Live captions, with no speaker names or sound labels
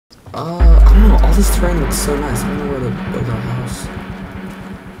I don't know. All this terrain looks so nice. I don't know where to build our house.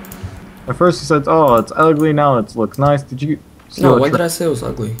 At first you said, "Oh, it's ugly." Now it looks nice. Did you? No, when did I say it was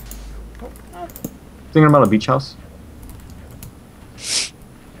ugly? Thinking about a beach house?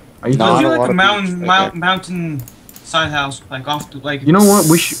 Are you? No, Do I like a don't want mountain side house, like off the like. You know what?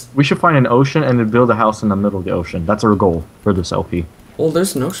 We should find an ocean and then build a house in the middle of the ocean. That's our goal for this LP. Well,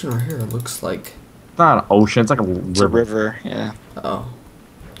 there's an ocean right here. It looks like. It's not an ocean. It's like a river. It's a river, yeah. Oh.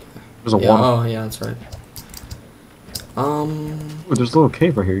 There's a Yeah, water. oh, yeah, that's right. Ooh, there's a little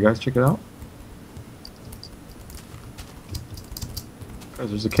cave right here. You guys check it out. Guys,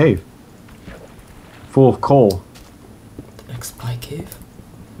 there's a cave. Full of coal. The next spy cave?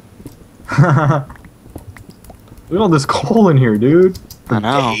 Look at all this coal in here, dude. For I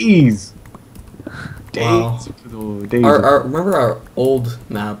know. days. Days. Wow. Oh, days. Remember our old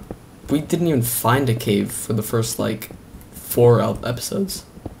map? We didn't even find a cave for the first, like, 4 episodes.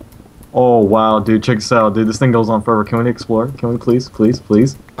 Oh, wow, dude. Check this out, dude. This thing goes on forever. Can we explore? Can we please? Please?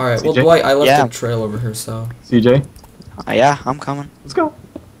 Alright, well, CJ? Dwight, I left Yeah. a trail over here, so... CJ? Yeah, I'm coming. Let's go.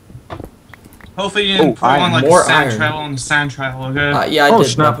 Hopefully you didn't Oh, put on like more a sand iron. trail on the sand trail, okay? Yeah, I Oh, did.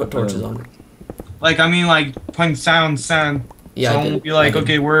 snap. I put torches on it. Like I mean, like putting sand. Yeah, so I did. won't be like, I did.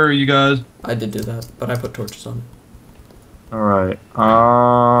 okay, where are you guys? I did do that, but I put torches on it. Alright.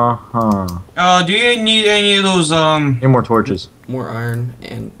 Do you need any of those Need more torches. More iron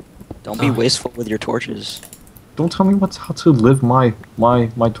and... Don't be wasteful with your torches. Don't tell me how to live my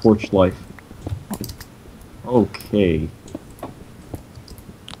torch life. Okay.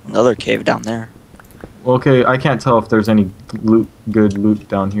 Another cave down there. Okay, I can't tell if there's any good loot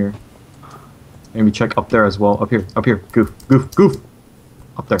down here. Maybe check up there as well. Up here. Goof.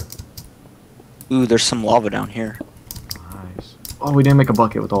 Up there. Ooh, there's some lava down here. Nice. Oh, we didn't make a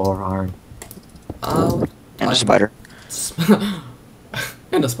bucket with all our iron. And a spider.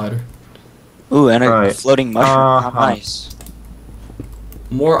 And a spider. Ooh, and a Right. floating mushroom. How Uh-huh. nice.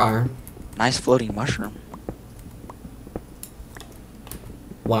 More iron. Nice floating mushroom.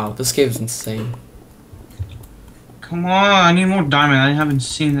 Wow, this cave is insane. Come on, I need more diamond. I haven't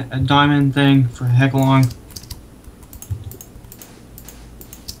seen a diamond thing for heck long.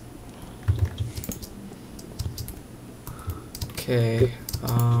 Okay,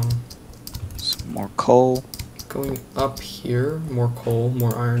 Some more coal. going up here, more coal,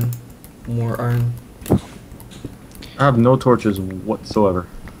 more iron. I have no torches whatsoever.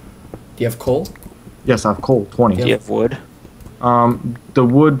 Do you have coal? Yes, I have coal. 20. Do you have wood? The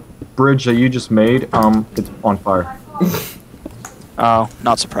wood bridge that you just made, it's on fire. Oh,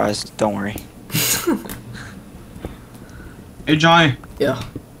 not surprised. Don't worry. Hey Johnny, Yeah,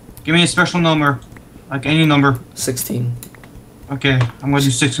 give me a special number, like any number. 16. Okay, I'm gonna do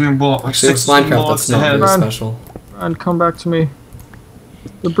 16 blocks. Actually, it's 16 Minecraft, blocks that's not ahead. very Run. special. Run, come back to me.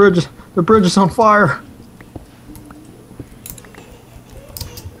 The bridge is on fire.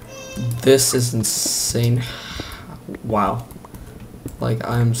 This is insane. Wow. Like,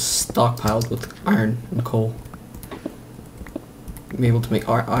 I'm stockpiled with iron and coal. Be able to make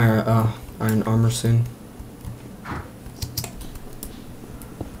iron armor soon.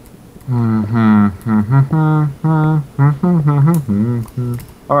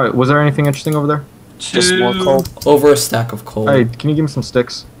 Alright, was there anything interesting over there? Just more Two. coal. Over a stack of coal. Hey, can you give me some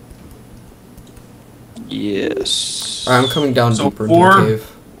sticks? Yes. Alright, I'm coming down So deeper into four. the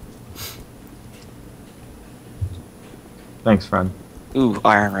cave. Thanks, friend. Ooh,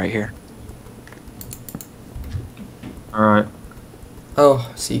 iron right here. Alright.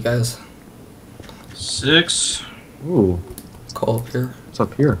 Oh, see you guys. 6. Ooh, Coal up here. what's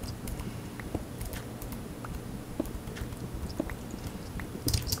up here?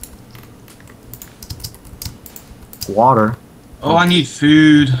 Water. Oh, I need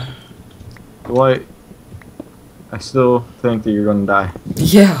food. Dwight, I still think that you're gonna die.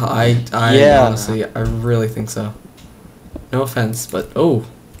 Yeah, I Yeah. honestly, I really think so. No offense, but oh,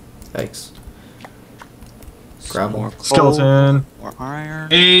 thanks. Gravel. More coal. Skeleton. More iron.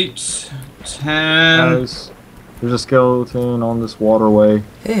 8, 10. Guys, there's a skeleton on this waterway.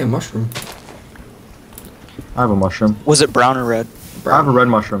 Hey, a mushroom. I have a mushroom. Was it brown or red? I have a red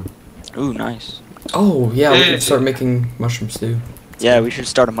mushroom. Ooh, nice. Oh, yeah, we Hey. can start making mushroom stew. Yeah, we should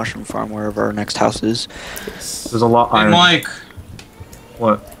start a mushroom farm wherever our next house is. Yes. There's a lot Hey iron. Mike,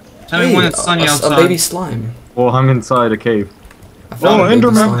 What? tell me when it's sunny outside. A baby slime. Well, I'm inside a cave. I found Oh, a baby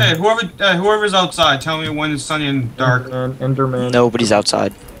Enderman. slime. Hey, whoever's outside, tell me when it's sunny and dark. Enderman. Nobody's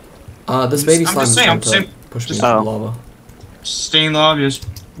outside. This baby I'm slime just is saying, trying I'm to saying- push me just- into Oh. lava. Staying obvious.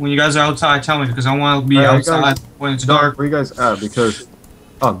 When you guys are outside, tell me because I want to be Hey, I outside got- when it's dark. Where you guys at? Because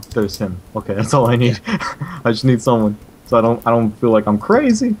oh, there's him. Okay, that's all I need. I just need someone, so I don't feel like I'm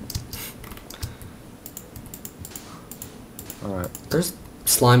crazy. Alright. There's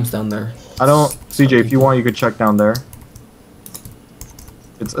slimes down there. I don't... Some CJ, if you people- want, you could check down there.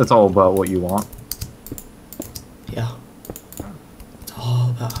 It's all about what you want. Yeah. It's all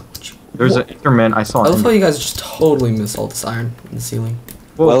about what you want. There's an Enderman. I saw I an love how Enderman. you guys just totally miss all this iron in the ceiling.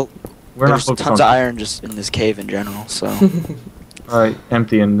 Well, we're not there's focused tons on... of iron just in this cave in general, so. Alright,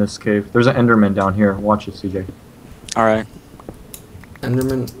 empty in this cave. There's an Enderman down here. Watch it, CJ. Alright.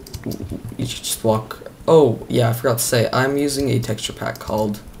 Enderman, you should just walk. Oh, yeah, I forgot to say, I'm using a texture pack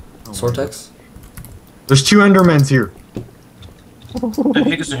called Sortex. There's 2 Endermans here. The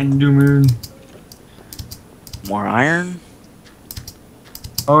heck is Enderman? More iron,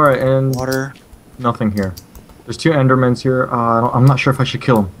 Alright, and water. nothing here. There's 2 Endermans here. I'm not sure if I should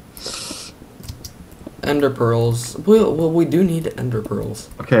kill them. Ender pearls. Well, we do need ender pearls.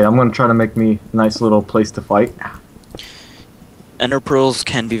 Okay, I'm gonna try to make me a nice little place to fight. Ender pearls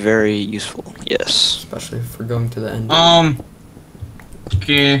can be very useful, yes. Especially if we're going to the end.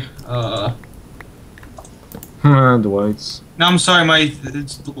 Okay, Dwight's. no, I'm sorry,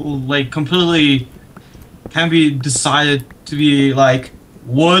 it's like completely can be decided to be like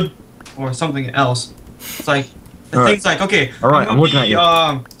wood or something else. It's like the All right. thing's like okay. All right, I'm looking at you.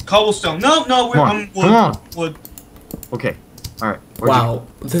 Cobblestone. No, Come on, I'm wood. come on. Wood. Okay. Alright. Wow,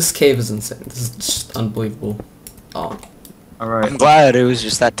 this cave is insane. This is just unbelievable. Oh. I'm Alright. glad it was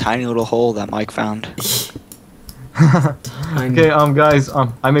just that tiny little hole that Mike found. Okay, guys,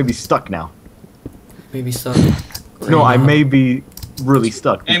 I may be stuck now. Maybe so. No, I may be really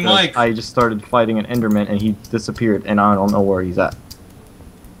stuck Hey, because Mike. I just started fighting an Enderman and he disappeared and I don't know where he's at.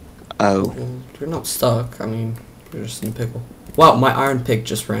 Oh. Well, you're not stuck. I mean, you're just in a pickle. Wow, my iron pick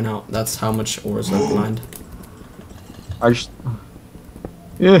just ran out. That's how much ore is left behind. I just...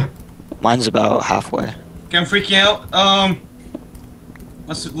 Yeah. Mine's about halfway. Okay, I'm freaking out.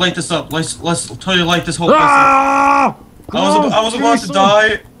 Let's light this up. Let's totally light this whole place up. Ah! I was about to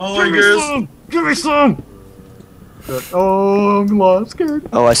die. Oh my goodness. Give me some! Oh, I'm lost, scared.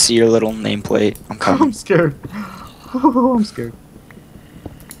 Oh, I see your little nameplate. I'm I'm coming. scared. Oh, I'm scared.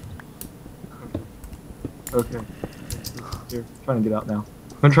 Okay. Here, trying to get out now.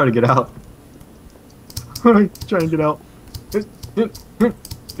 I'm gonna try to get out. Trying to get out.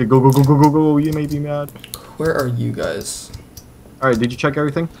 Okay, go. You may be mad. Where are you guys? Alright, did you check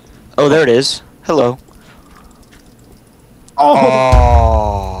everything? Oh, there it is. Hello. Oh!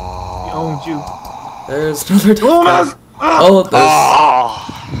 Oh. He owned you. There's another Oh, death no! pack. Oh, there's...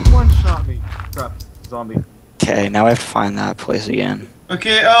 Oh. One shot me. Crap. Zombie. Okay, now I have to find that place again.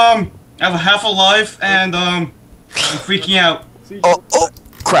 Okay, I have a half a life and I'm freaking out. See, Oh,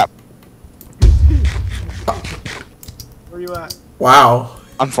 crap. where you at? Wow.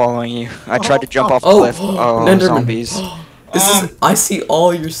 I'm following you. I tried to jump off the Oh, cliff. Oh, an Enderman. zombies. This is... I see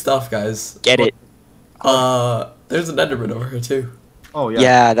all your stuff, guys. Get it. There's an Enderman over here, too. Oh, yeah.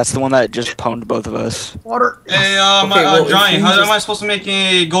 Yeah, that's the one that just pwned both of us. Water. Hey, well, if Johnny, you how just- am I supposed to make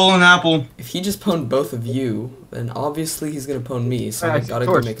a golden apple? If he just pwned both of you, then obviously he's gonna pwn me, so Hey, I I see gotta a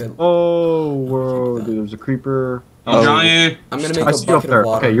go torch. make a... Oh, whoa, dude, there's a creeper. Oh. Johnny, I'm gonna make I a see you up bucket there. of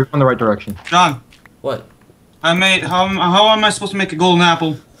water. Okay, you're going the right direction. John, What? how am I supposed to make a golden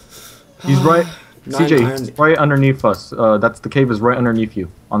apple? He's right. 9 CJ, iron. he's right underneath us. That's the cave is right underneath you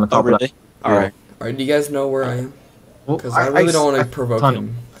on the Oh, top of really? that. Alright. Alright, do you guys know where I am? Well, Because I really don't want I to provoke found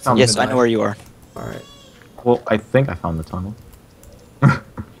him. found Yes, the I know where you are. Alright. Well, I think I found the tunnel.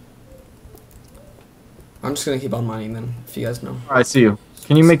 I'm just gonna keep on mining then, if you guys know. I see you.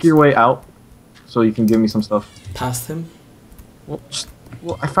 Can you make your way out so you can give me some stuff? Past him? Well,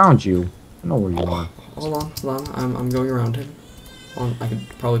 I found you. I know where you are. Hold on. I'm going around him. I could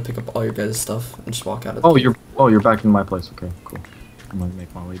probably pick up all your guys' stuff and just walk out of the Oh, cave. you're back in my place. Okay, cool. I'm gonna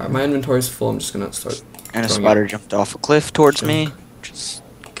make my way. Alright, my inventory's full, I'm just gonna start... And a throwing spider it. jumped off a cliff towards me. Junk. Which is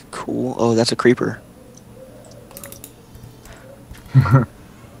cool. Oh, that's a creeper.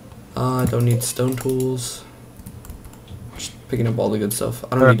 I don't need stone tools. Just picking up all the good stuff. I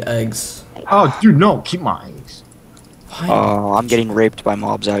don't Alright. need eggs. Oh, dude, no! Keep my eggs. Fine. Oh, I'm getting raped by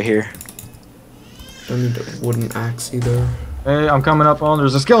mobs out here. Don't need a wooden axe either. Hey, I'm coming up on.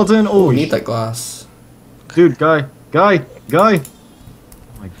 There's a skeleton. Oh, We need that glass. dude, guy. Oh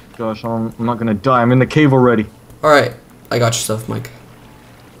my gosh, I'm not gonna die. I'm in the cave already. Alright, I got your stuff, Mike.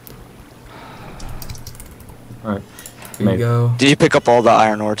 Alright. Here Maybe. you go. Did you pick up all the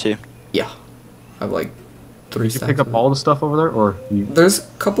iron ore too? Yeah. I have like 3 Did you stacks. pick up of it. all the stuff over there, or you? There's a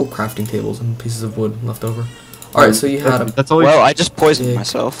couple crafting tables and pieces of wood left over. Alright, so you had That's all. Well, I just poisoned Dig.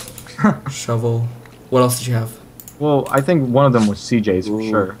 myself. a shovel. What else did you have? Well, I think one of them was CJ's for Ooh,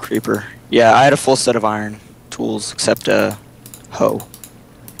 sure. Creeper. Yeah, I had a full set of iron tools except a hoe.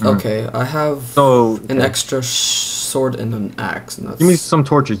 Okay, I have So an extra sword and an axe, and that's... give me some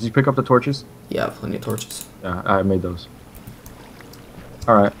torches. Did you pick up the torches? Yeah, plenty of torches. Yeah, I made those.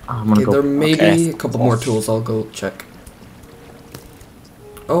 All right, I'm gonna Okay, go. there may Okay. be a couple more tools. I'll go check.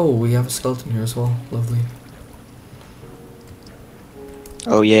 Oh, we have a skeleton here as well. Lovely.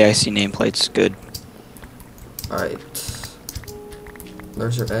 Oh yeah, I see nameplates. Good. Alright.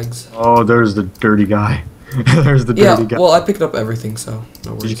 There's your eggs. Oh, there's the dirty guy. There's the Yeah, dirty guy. well, I picked up everything, so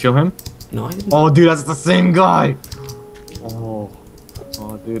no worries. Did you kill him? No, I didn't. Oh, dude, that's the same guy. Oh,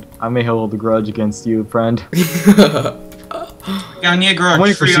 dude, I may hold a grudge against you, friend. Yeah, I need to grow I'm a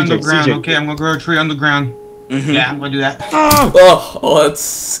waiting for tree CJ. underground. CJ. Okay, I'm gonna grow a tree underground. Mm-hmm. Yeah, I'm gonna do that. Oh, that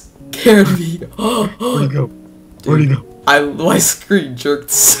scared me. Where'd he go? Where'd he go? My screen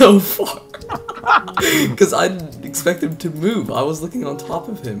jerked so far. Because I didn't expect him to move. I was looking on top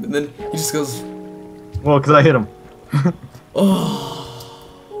of him, and then he just goes, Well, because I hit him. oh.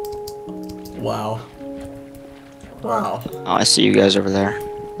 Wow. Wow. Oh, I see you guys over there.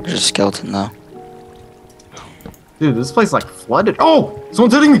 There's a skeleton though. Dude, this place like flooded. Oh,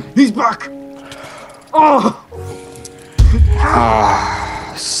 someone's hitting me. He's back. Oh.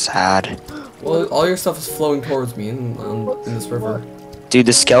 Ah, sad. Well, all your stuff is flowing towards me in this river. Dude,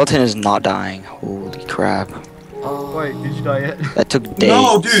 the skeleton is not dying. Holy crap. Wait, did you die yet? That took days.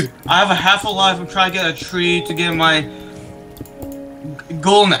 No, dude, I have a half a life. I'm trying to get a tree to get my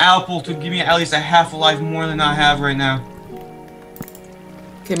golden apple to give me at least a half a life more than I have right now.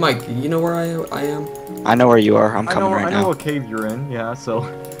 Okay, Mike, you know where I am? I know where you are. I'm I coming know, right I know now. what cave you're in. Yeah, so.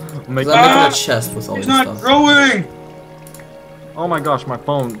 I'm Make, making a chest with all It's your not stuff. growing. oh my gosh, my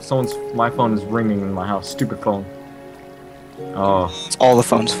phone. My phone is ringing in my house. Stupid phone. Oh. It's all the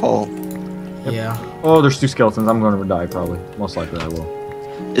phone's fault. Yeah. Oh, there's two skeletons. I'm gonna die probably. Most likely I will.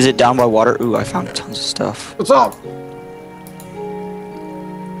 Is it down by water? Ooh, I found tons of stuff. What's up?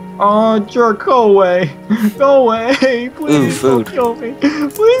 Oh, jerk, go away. Go away. Please food. don't kill me.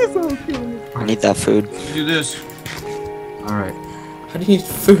 Please don't kill me. I need that food. Do this. Alright. How do you need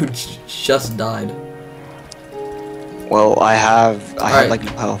food? Just died. Well, I have Alright. like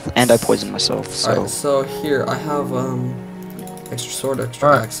no health, and I poisoned myself. So Alright, so here I have extra sword, extra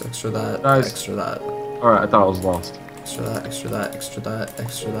Alright. axe, extra that, Nice. extra that, Alright, I thought I was lost. extra that, extra that, extra that,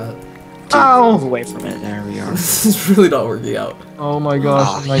 extra that. move Ow! away from it. There we are. This is really not working out. Oh my gosh,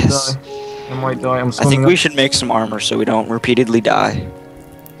 Ah, I might yes. die. I might die. I'm I swimming think up. we should make some armor so we don't repeatedly die.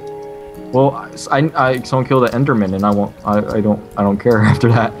 Well, someone killed an Enderman, and I won't. I don't care after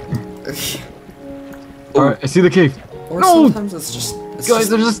that. All right, I see the cave. Or No! sometimes it's just. Guys,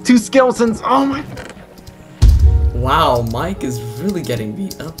 there's just two skeletons. Oh my. Wow, Mike is really getting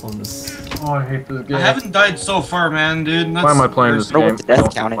beat up on this. Oh, I hate this game. I haven't died so far, man, dude. That's Why am I playing this I don't know game? what the death Oh,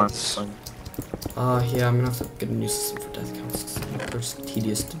 count why am I is. playing- Yeah, I'm gonna have to get a new system for death counts. They're just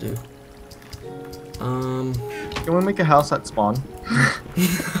tedious to do. Can we make a house at spawn?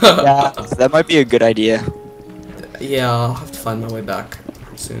 Yeah, that might be a good idea. Yeah, I'll have to find my way back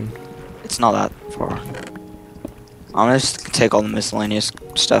soon. It's not that far. I'm gonna just take all the miscellaneous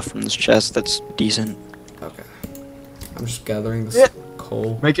stuff from this chest that's decent. Okay. I'm just gathering this Yeah.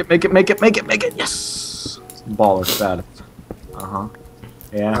 coal. Make it, make it, make it, make it, make it. Yes. Baller status.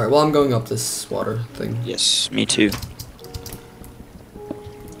 Yeah. Alright, well, I'm going up this water thing. Yes, me too.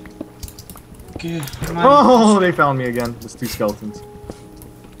 Okay, come on. Oh, they found me again. There's two skeletons.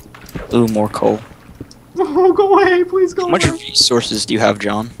 Ooh, more coal. Oh, go away, please go How much away. resources do you have,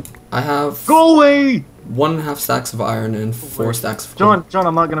 John? I have Go away. 1.5 stacks of iron and 4 stacks of coal. John,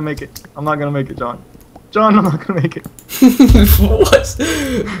 I'm not gonna make it. I'm not gonna make it, John. John, I'm not gonna make it. What?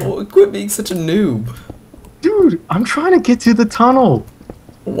 Oh, quit being such a noob. Dude, I'm trying to get to the tunnel.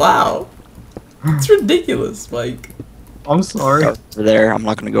 Wow. It's ridiculous, Mike. I'm sorry. Over there. I'm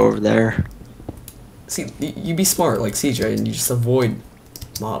not gonna go over there. See, you be smart like CJ and you just avoid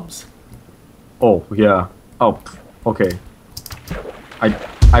mobs. Oh, yeah. Oh, okay.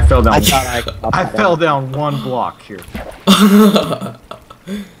 I fell down. I fell down one block here.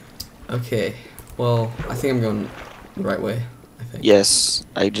 Okay, well, I think I'm going the right way, I think. Yes,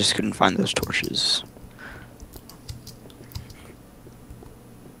 I just couldn't find those torches.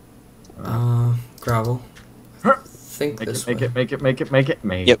 Gravel. I think Make this it, make way. it, make it, make it, make it,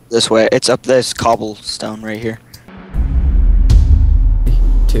 make it. Yep, this way. It's up this cobblestone right here.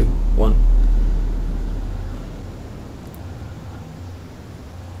 2, 1.